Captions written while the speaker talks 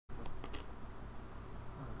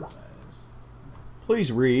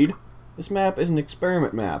Please read. This map is an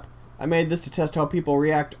experiment map. I made this to test how people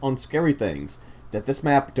react on scary things. That this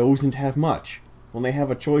map doesn't have much. When they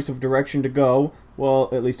have a choice of direction to go, well,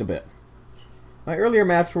 at least a bit. My earlier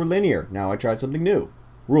maps were linear. Now I tried something new.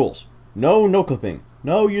 Rules. No no-clipping.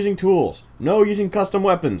 No using tools. No using custom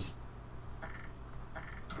weapons.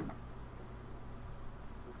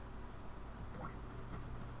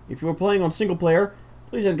 If you are playing on single player,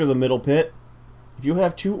 please enter the middle pit. If you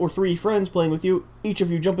have 2 or 3 friends playing with you, each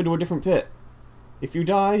of you jump into a different pit. If you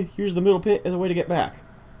die, use the middle pit as a way to get back.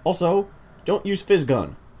 Also, don't use fizz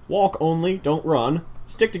gun. Walk only, don't run.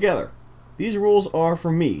 Stick together. These rules are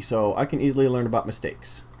for me, so I can easily learn about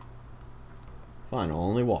mistakes. Fine, I'll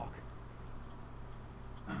only walk.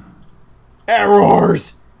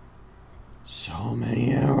 Errors! So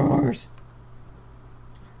many errors.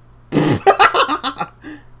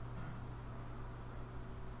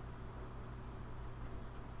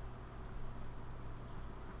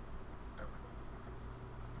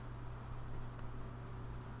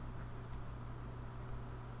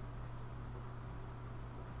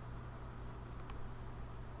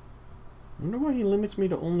 I wonder why he limits me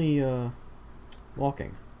to only,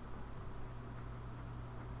 walking.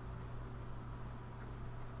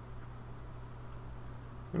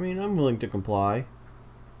 I mean, I'm willing to comply.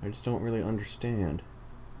 I just don't really understand.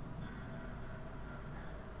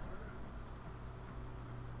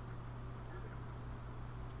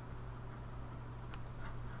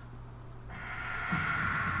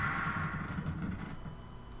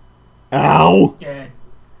 Ow! Dead.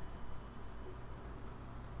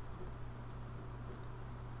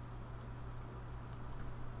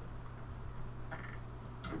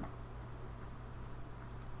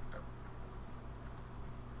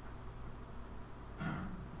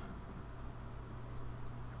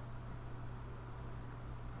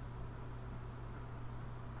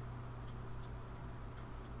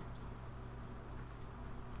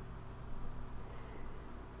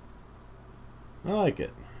 I like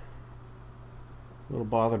it. A little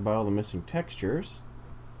bothered by all the missing textures.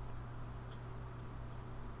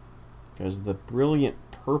 Because the brilliant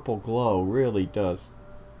purple glow really does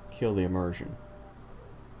kill the immersion.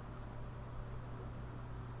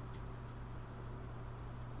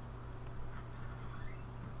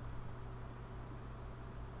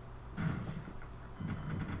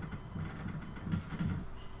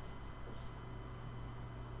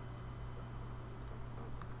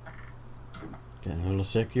 Getting a little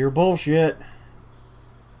sick of your bullshit.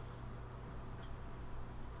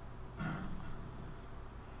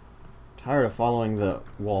 Tired of following the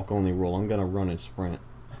walk-only rule. I'm gonna run and sprint.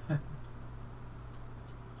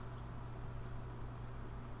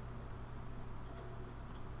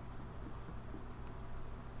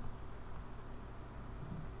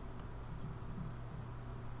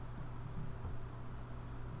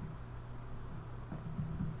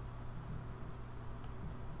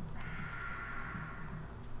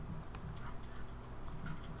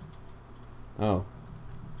 Oh.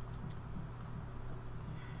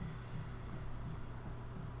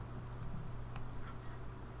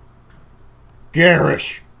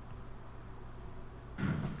 Garish!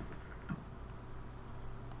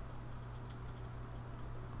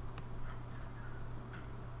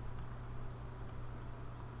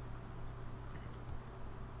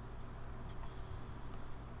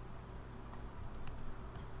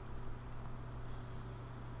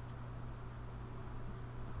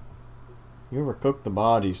 You overcooked the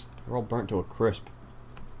bodies. They're all burnt to a crisp.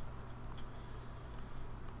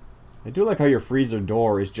 I do like how your freezer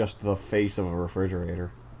door is just the face of a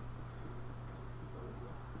refrigerator.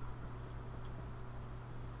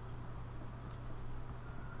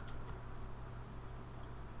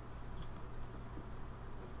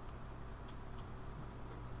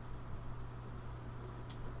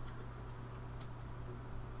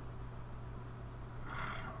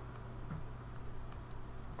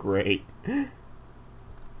 Great.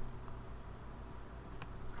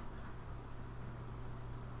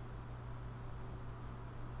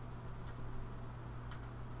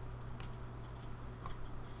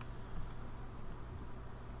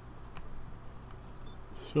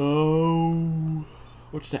 So,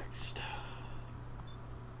 what's next?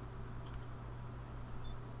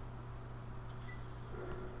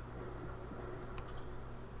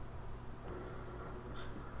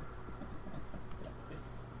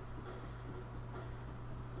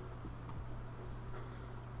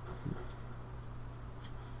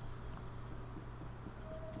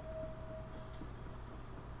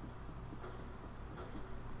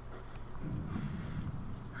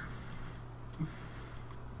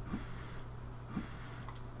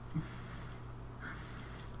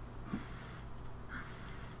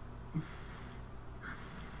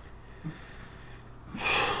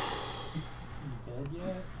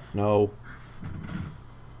 No.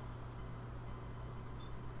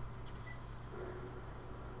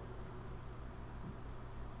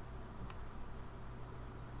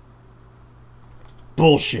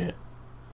 Bullshit.